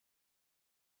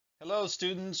Hello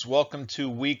students, welcome to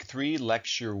week 3,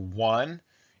 lecture 1.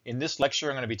 In this lecture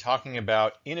I'm going to be talking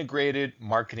about integrated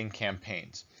marketing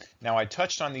campaigns. Now I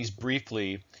touched on these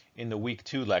briefly in the week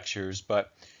 2 lectures,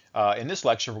 but in this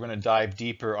lecture we're going to dive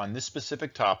deeper on this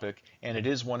specific topic, and it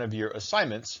is one of your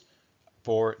assignments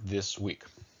for this week.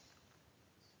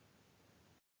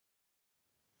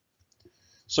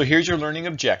 So here's your learning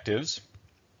objectives.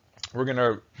 We're going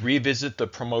to revisit the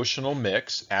promotional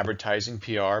mix, advertising,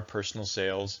 PR, personal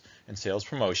sales, and sales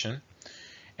promotion.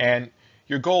 And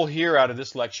your goal here out of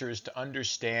this lecture is to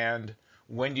understand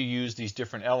when you use these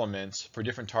different elements for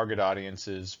different target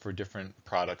audiences for different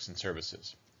products and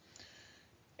services.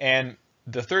 And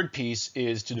the third piece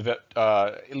is to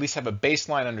at least have a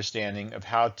baseline understanding of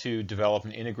how to develop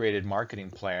an integrated marketing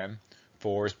plan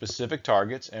for specific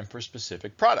targets and for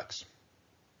specific products.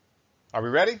 Are we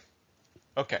ready?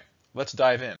 Okay. Let's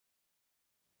dive in.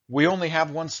 We only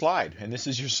have one slide, and this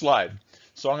is your slide.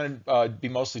 So I'm going to be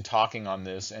mostly talking on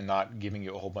this and not giving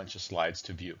you a whole bunch of slides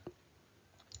to view.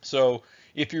 So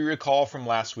if you recall from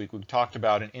last week, we talked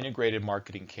about an integrated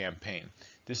marketing campaign.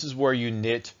 This is where you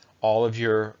knit all of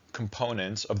your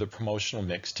components of the promotional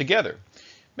mix together.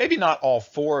 Maybe not all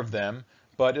 4 of them,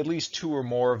 but at least 2 or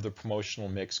more of the promotional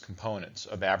mix components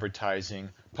of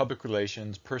advertising, public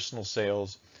relations, personal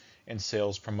sales, and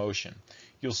sales promotion.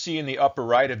 You'll see in the upper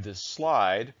right of this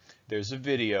slide, there's a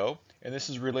video, and this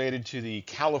is related to the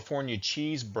California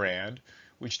cheese brand,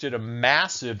 which did a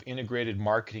massive integrated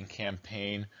marketing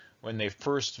campaign when they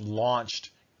first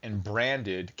launched and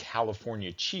branded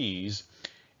California cheese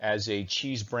as a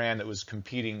cheese brand that was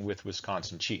competing with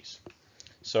Wisconsin cheese.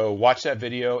 So watch that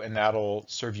video, and that'll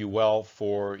serve you well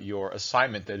for your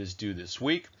assignment that is due this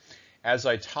week. As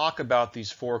I talk about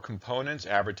these 4 components,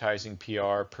 advertising,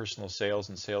 PR, personal sales,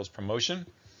 and sales promotion,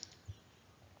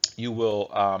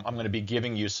 I'm going to be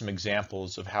giving you some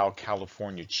examples of how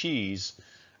California cheese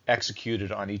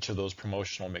executed on each of those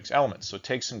promotional mix elements. So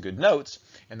take some good notes,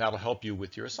 and that'll help you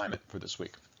with your assignment for this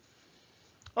week.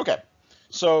 Okay,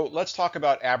 so let's talk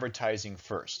about advertising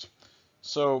first.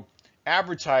 So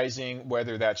advertising,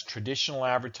 whether that's traditional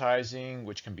advertising,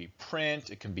 which can be print,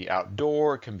 it can be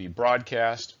outdoor, it can be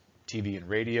broadcast, TV and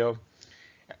radio,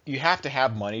 you have to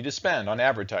have money to spend on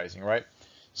advertising, right?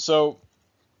 So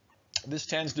this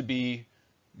tends to be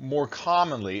more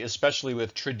commonly, especially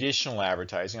with traditional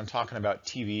advertising. I'm talking about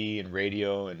TV and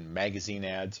radio and magazine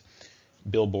ads,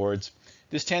 billboards.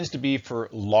 This tends to be for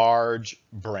large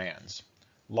brands,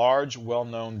 large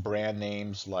well-known brand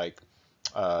names like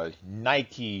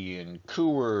Nike and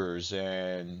Coors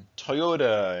and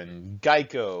Toyota and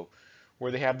Geico,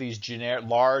 where they have these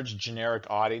large generic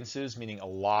audiences, meaning a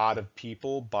lot of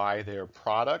people buy their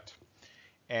product,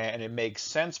 and it makes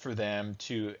sense for them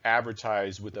to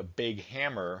advertise with a big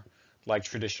hammer like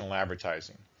traditional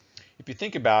advertising. If you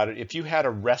think about it, if you had a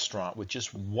restaurant with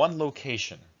just one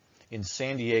location in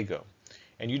San Diego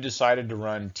and you decided to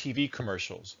run TV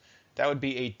commercials, that would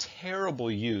be a terrible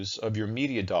use of your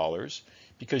media dollars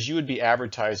because you would be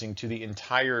advertising to the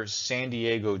entire San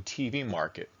Diego TV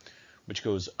market, which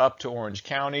goes up to Orange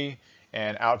County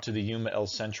and out to the Yuma El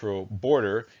Centro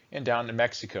border and down to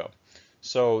Mexico.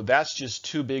 So that's just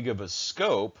too big of a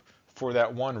scope for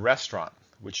that one restaurant,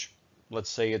 which let's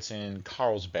say it's in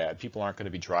Carlsbad. People aren't going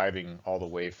to be driving all the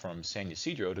way from San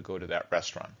Ysidro to go to that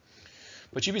restaurant.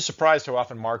 But you'd be surprised how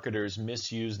often marketers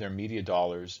misuse their media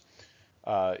dollars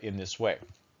in this way.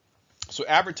 So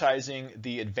advertising,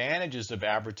 the advantages of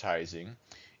advertising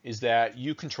is that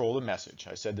you control the message.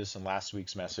 I said this in last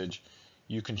week's message.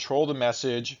 You control the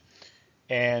message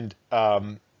and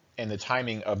the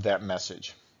timing of that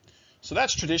message. So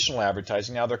that's traditional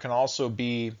advertising. Now there can also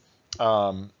be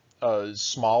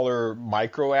smaller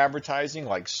micro advertising,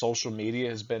 like social media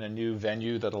has been a new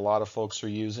venue that a lot of folks are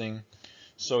using.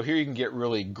 So here you can get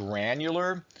really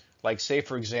granular. Like say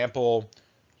for example,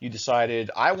 you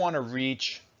decided I want to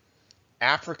reach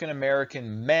African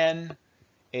American men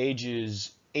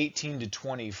ages 18 to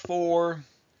 24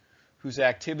 whose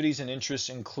activities and interests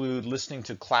include listening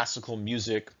to classical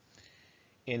music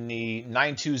in the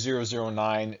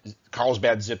 92009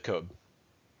 Carlsbad zip code.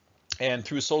 And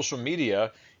through social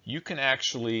media, you can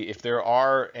actually, if there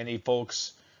are any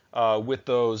folks with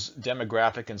those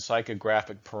demographic and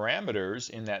psychographic parameters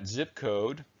in that zip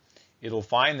code, it'll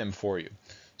find them for you.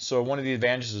 So one of the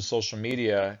advantages of social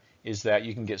media is that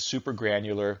you can get super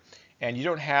granular, and you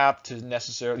don't have to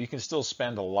necessarily, you can still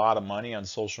spend a lot of money on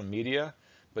social media,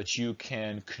 but you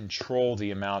can control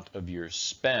the amount of your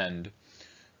spend.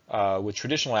 With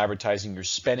traditional advertising, you're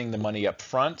spending the money up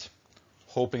front,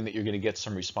 hoping that you're going to get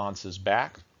some responses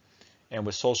back. And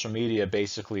with social media,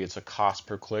 basically it's a cost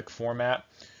per click format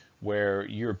where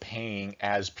you're paying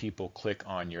as people click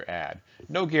on your ad.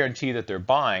 No guarantee that they're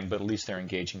buying, but at least they're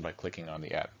engaging by clicking on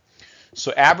the ad.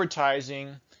 So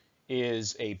advertising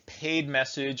is a paid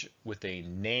message with a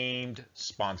named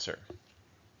sponsor.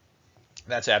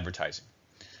 That's advertising.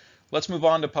 Let's move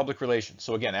on to public relations.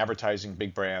 So again, advertising,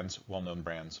 big brands, well-known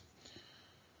brands.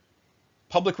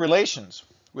 Public relations.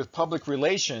 With public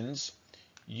relations,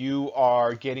 you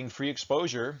are getting free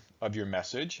exposure of your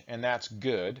message, and that's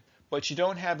good, but you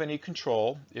don't have any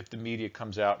control if the media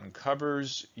comes out and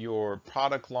covers your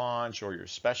product launch or your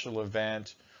special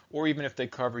event, or even if they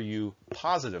cover you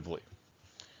positively.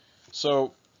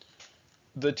 So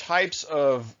the types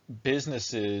of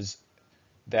businesses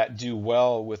that do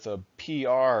well with a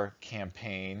PR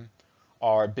campaign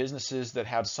are businesses that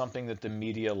have something that the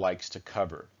media likes to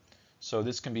cover. So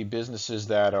this can be businesses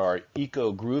that are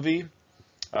eco-groovy,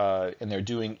 and they're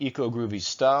doing eco-groovy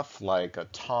stuff like a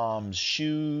Tom's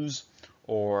Shoes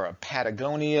or a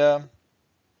Patagonia,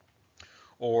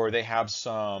 or they have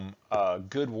some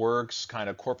good works, kind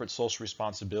of corporate social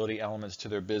responsibility elements to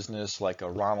their business, like a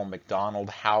Ronald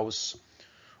McDonald House,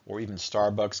 or even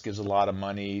Starbucks gives a lot of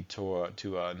money to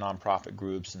nonprofit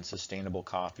groups and sustainable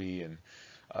coffee and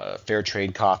fair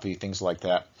trade coffee, things like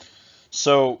that.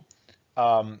 So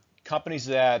companies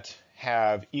that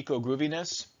have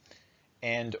eco-grooviness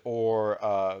and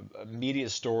or media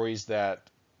stories that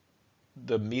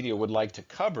the media would like to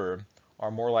cover are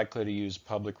more likely to use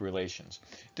public relations.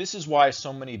 This is why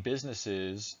so many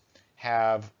businesses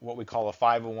have what we call a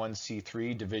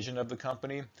 501c3 division of the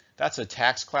company. That's a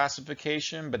tax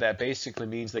classification, but that basically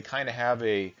means they kind of have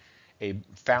a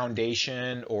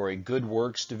foundation or a good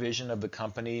works division of the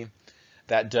company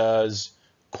that does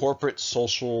corporate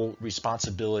social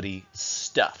responsibility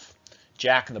stuff.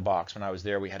 Jack in the Box, when I was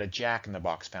there, we had a Jack in the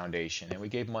Box Foundation, and we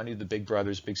gave money to the Big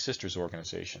Brothers Big Sisters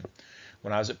organization.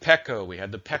 When I was at Petco, we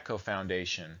had the Petco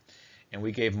Foundation, and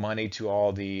we gave money to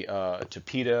all the to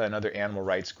PETA and other animal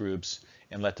rights groups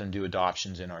and let them do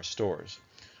adoptions in our stores.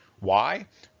 Why?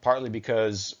 Partly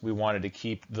because we wanted to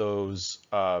keep those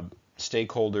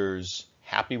stakeholders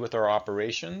happy with our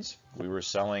operations. We were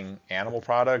selling animal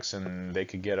products and they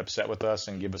could get upset with us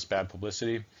and give us bad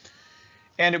publicity.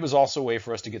 And it was also a way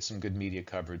for us to get some good media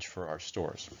coverage for our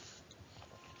stores.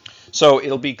 So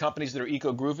it'll be companies that are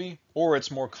eco-groovy, or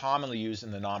it's more commonly used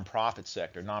in the nonprofit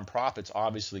sector. Nonprofits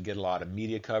obviously get a lot of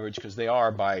media coverage because they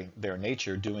are, by their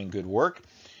nature, doing good work.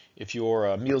 If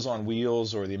you're Meals on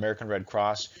Wheels or the American Red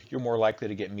Cross, you're more likely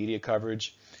to get media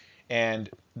coverage, and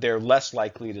they're less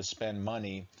likely to spend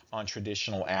money on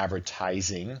traditional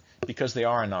advertising because they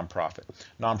are a nonprofit.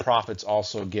 Nonprofits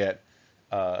also get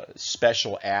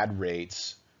special ad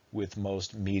rates with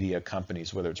most media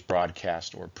companies, whether it's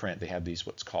broadcast or print. They have these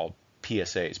what's called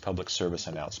PSAs, public service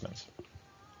announcements.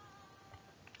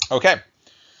 Okay,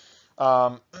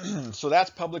 so that's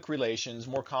public relations,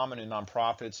 more common in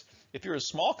nonprofits. If you're a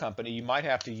small company, you might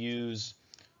have to use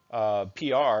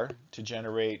PR to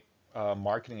generate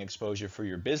marketing exposure for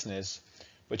your business,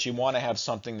 but you want to have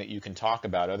something that you can talk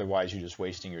about. Otherwise, you're just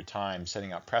wasting your time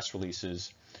setting out press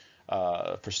releases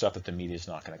for stuff that the media is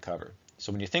not going to cover.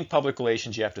 So when you think public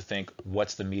relations, you have to think,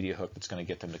 what's the media hook that's going to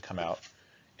get them to come out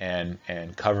and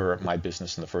cover my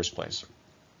business in the first place?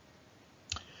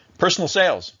 Personal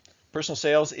sales. Personal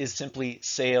sales is simply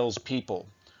salespeople.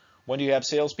 When do you have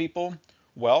salespeople?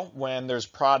 Well, when there's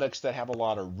products that have a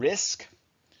lot of risk,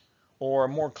 or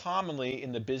more commonly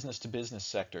in the business-to-business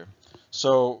sector.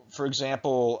 So, for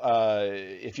example,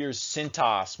 if you're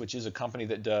Cintas, which is a company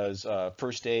that does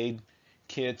first aid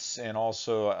kits and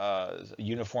also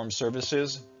uniform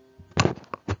services,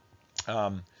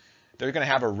 they're going to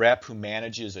have a rep who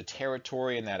manages a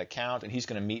territory in that account, and he's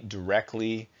going to meet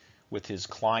directly with his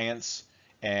clients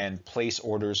and place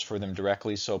orders for them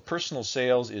directly. So personal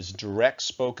sales is direct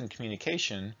spoken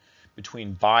communication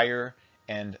between buyer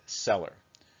and seller.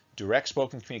 Direct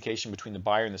spoken communication between the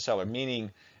buyer and the seller, meaning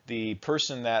the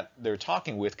person that they're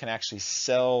talking with can actually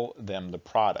sell them the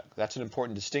product. That's an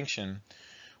important distinction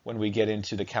when we get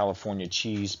into the California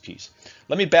cheese piece.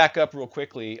 Let me back up real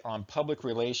quickly on public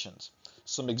relations.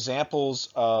 Some examples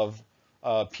of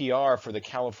PR for the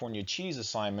California cheese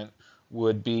assignment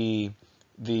would be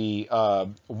the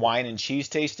wine and cheese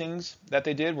tastings that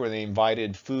they did, where they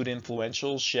invited food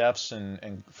influentials, chefs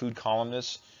and food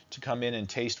columnists to come in and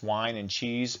taste wine and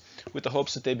cheese with the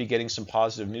hopes that they'd be getting some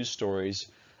positive news stories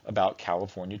about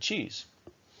California cheese.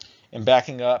 And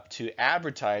backing up to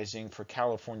advertising for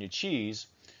California cheese,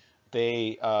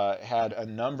 they had a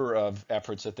number of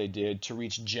efforts that they did to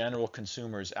reach general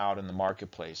consumers out in the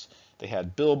marketplace. They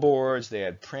had billboards, they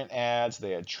had print ads,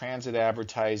 they had transit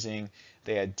advertising,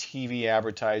 they had TV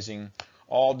advertising,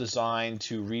 all designed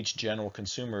to reach general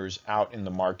consumers out in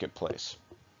the marketplace.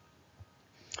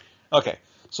 Okay,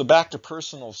 so back to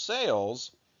personal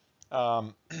sales.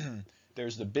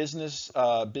 There's the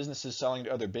businesses selling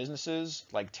to other businesses,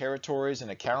 like territories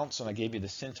and accounts, and I gave you the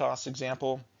Cintas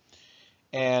example.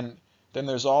 And then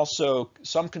there's also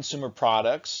some consumer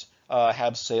products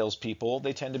have salespeople.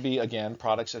 They tend to be, again,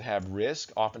 products that have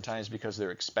risk, oftentimes because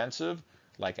they're expensive,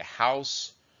 like a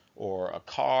house or a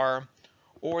car,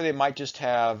 or they might just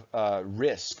have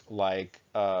risk, like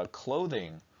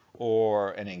clothing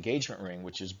or an engagement ring,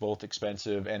 which is both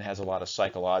expensive and has a lot of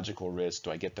psychological risk.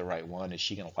 Do I get the right one? Is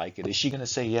she going to like it? Is she going to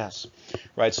say yes?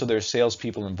 Right? So there's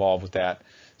salespeople involved with that.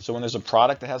 So when there's a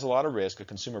product that has a lot of risk, a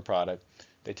consumer product,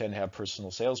 they tend to have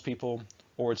personal salespeople,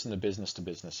 or it's in the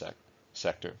business-to-business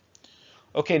sector.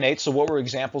 Okay, Nate, so what were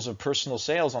examples of personal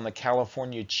sales on the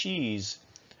California cheese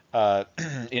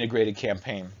integrated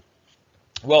campaign?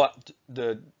 Well,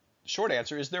 the short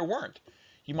answer is there weren't.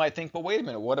 You might think, but wait a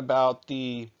minute, what about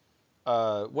the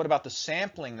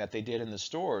sampling that they did in the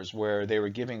stores where they were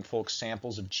giving folks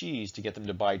samples of cheese to get them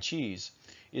to buy cheese?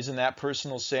 Isn't that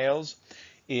personal sales?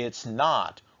 It's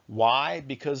not. Why?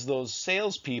 Because those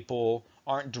salespeople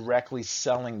aren't directly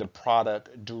selling the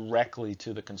product directly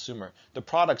to the consumer. The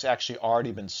product's actually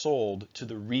already been sold to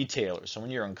the retailer. So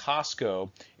when you're in Costco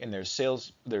and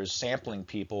there's sampling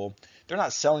people, they're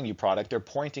not selling you product, they're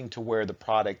pointing to where the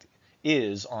product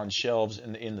is on shelves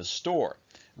in the store.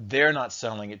 They're not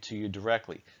selling it to you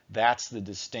directly. That's the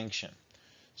distinction.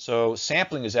 So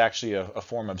sampling is actually a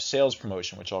form of sales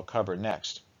promotion, which I'll cover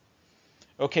next.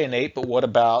 Okay, Nate, but what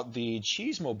about the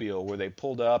Cheesemobile where they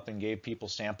pulled up and gave people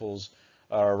samples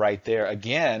right there?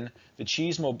 Again, the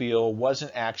Cheesemobile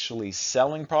wasn't actually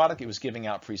selling product. It was giving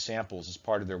out free samples as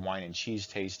part of their wine and cheese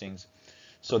tastings.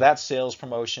 So that's sales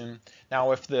promotion.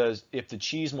 Now, if the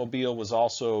Cheesemobile was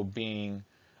also being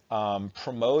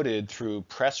promoted through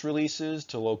press releases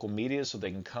to local media so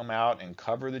they can come out and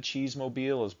cover the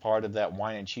Cheesemobile as part of that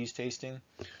wine and cheese tasting,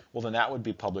 well, then that would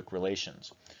be public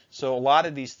relations. So a lot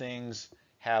of these things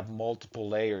have multiple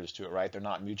layers to it, right? They're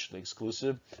not mutually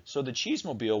exclusive. So the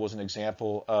Cheesemobile was an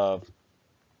example of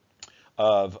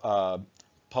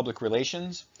public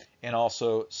relations and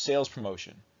also sales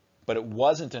promotion, but it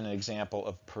wasn't an example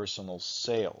of personal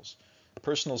sales.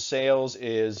 Personal sales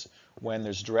is when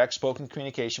there's direct spoken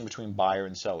communication between buyer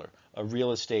and seller. A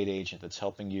real estate agent that's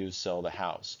helping you sell the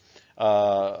house.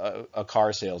 A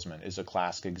car salesman is a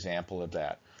classic example of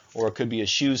that. Or it could be a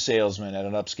shoe salesman at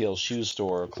an upscale shoe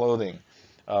store or clothing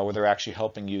where they're actually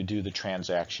helping you do the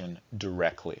transaction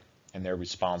directly and they're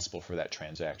responsible for that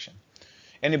transaction.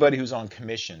 Anybody who's on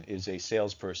commission is a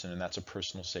salesperson, and that's a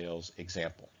personal sales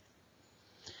example.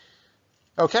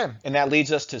 Okay, and that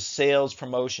leads us to sales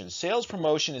promotion. Sales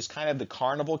promotion is kind of the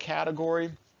carnival category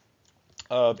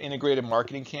of integrated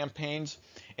marketing campaigns,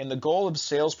 and the goal of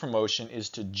sales promotion is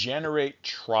to generate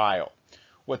trial.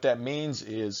 What that means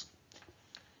is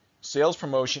sales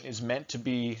promotion is meant to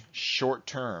be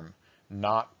short-term,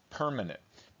 not permanent.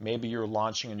 Maybe you're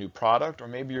launching a new product, or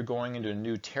maybe you're going into a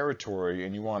new territory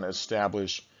and you want to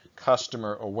establish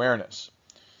customer awareness.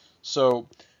 So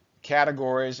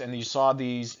categories, and you saw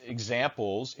these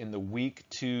examples in the week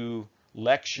 2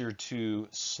 lecture 2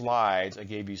 slides. I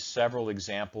gave you several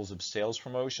examples of sales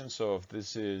promotion, so if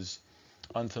this is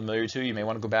unfamiliar to you, you may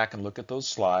want to go back and look at those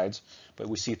slides. But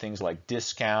we see things like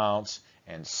discounts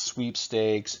and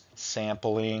sweepstakes,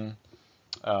 sampling.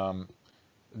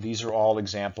 These are all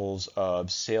examples of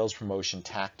sales promotion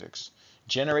tactics.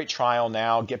 Generate trial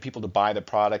now, get people to buy the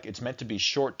product. It's meant to be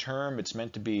short term. It's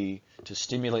meant to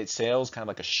stimulate sales, kind of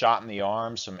like a shot in the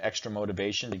arm, some extra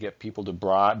motivation to get people to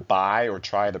buy or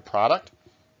try the product.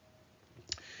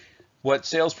 What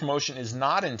sales promotion is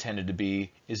not intended to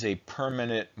be is a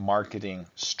permanent marketing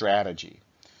strategy.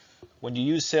 When you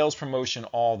use sales promotion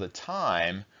all the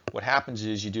time, what happens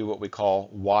is you do what we call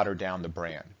water down the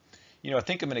brand. You know,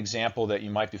 think of an example that you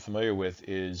might be familiar with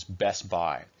is Best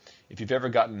Buy. If you've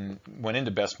ever went into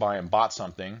Best Buy and bought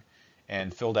something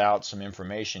and filled out some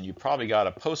information, you probably got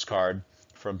a postcard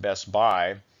from Best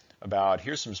Buy about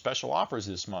here's some special offers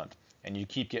this month, and you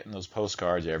keep getting those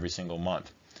postcards every single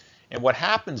month. And what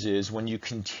happens is when you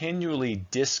continually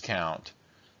discount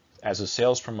as a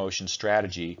sales promotion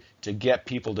strategy to get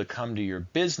people to come to your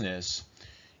business,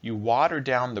 you water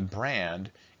down the brand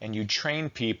and you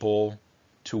train people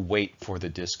to wait for the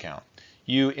discount.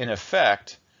 You, in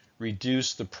effect,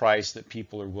 reduce the price that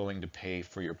people are willing to pay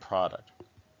for your product.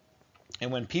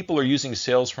 And when people are using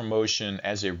sales promotion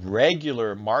as a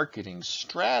regular marketing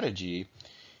strategy,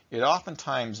 it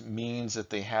oftentimes means that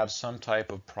they have some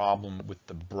type of problem with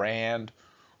the brand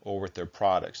or with their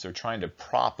products. They're trying to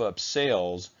prop up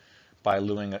sales by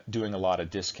doing a lot of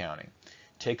discounting.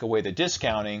 Take away the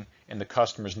discounting and the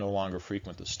customers no longer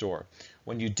frequent the store.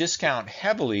 When you discount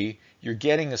heavily, you're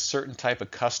getting a certain type of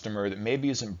customer that maybe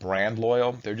isn't brand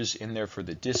loyal. They're just in there for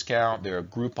the discount. They're a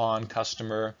Groupon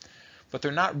customer, but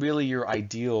they're not really your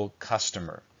ideal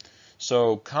customer.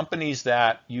 So companies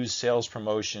that use sales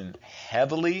promotion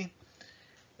heavily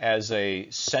as a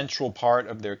central part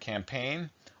of their campaign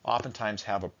oftentimes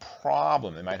have a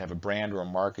problem. They might have a brand or a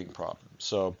marketing problem.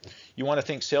 So you want to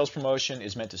think sales promotion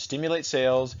is meant to stimulate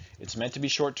sales. It's meant to be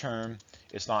short term.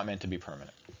 It's not meant to be permanent.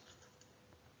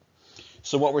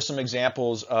 So what were some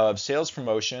examples of sales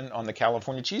promotion on the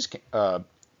California cheese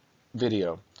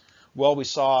video? Well, we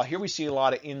see a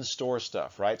lot of in-store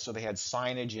stuff, right? So they had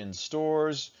signage in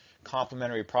stores,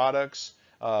 complimentary products,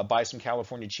 buy some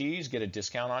California cheese, get a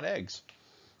discount on eggs.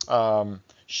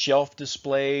 Shelf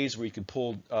displays where you could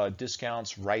pull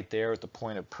discounts right there at the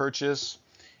point of purchase,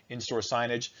 in-store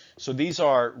signage. So these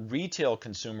are retail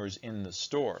consumers in the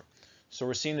store. So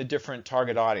we're seeing the different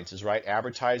target audiences, right?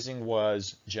 Advertising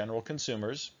was general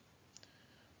consumers,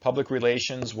 public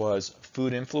relations was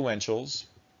food influentials,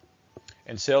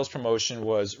 and sales promotion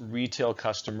was retail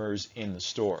customers in the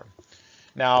store.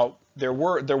 Now, there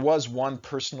was one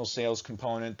personal sales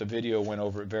component. The video went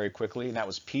over it very quickly, and that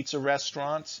was pizza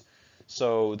restaurants.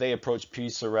 So they approached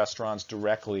pizza restaurants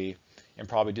directly and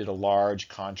probably did a large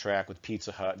contract with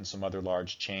Pizza Hut and some other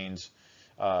large chains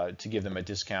to give them a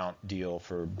discount deal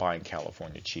for buying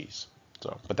California cheese.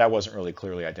 But that wasn't really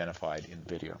clearly identified in the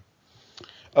video.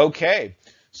 Okay,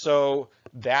 so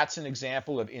that's an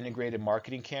example of integrated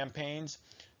marketing campaigns.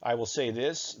 I will say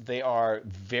this, they are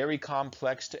very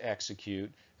complex to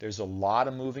execute. There's a lot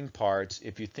of moving parts.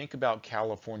 If you think about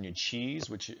California cheese,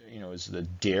 which is the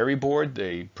dairy board,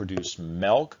 they produce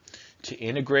milk, to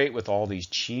integrate with all these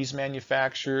cheese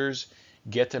manufacturers,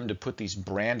 get them to put these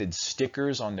branded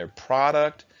stickers on their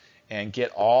product, and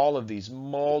get all of these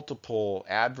multiple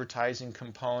advertising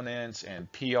components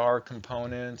and PR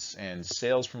components and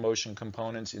sales promotion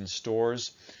components in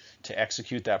stores to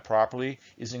execute that properly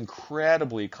is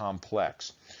incredibly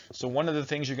complex. So one of the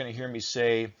things you're going to hear me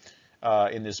say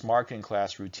in this marketing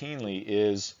class routinely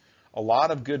is a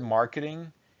lot of good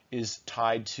marketing is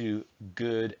tied to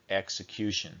good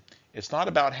execution. It's not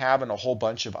about having a whole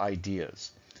bunch of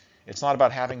ideas. It's not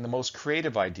about having the most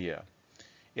creative idea.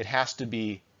 It has to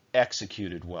be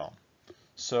executed well.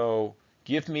 So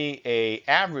give me an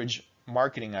average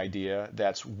marketing idea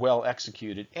that's well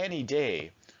executed any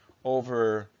day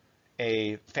over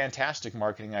a fantastic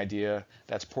marketing idea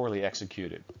that's poorly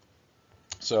executed.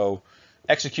 So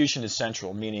execution is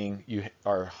central, meaning you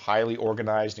are highly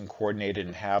organized and coordinated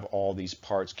and have all these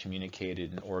parts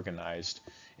communicated and organized,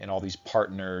 and all these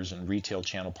partners and retail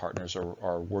channel partners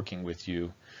are working with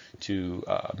you to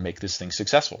make this thing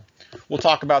successful. We'll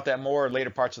talk about that more in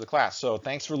later parts of the class. So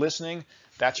thanks for listening.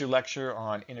 That's your lecture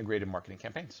on integrated marketing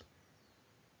campaigns.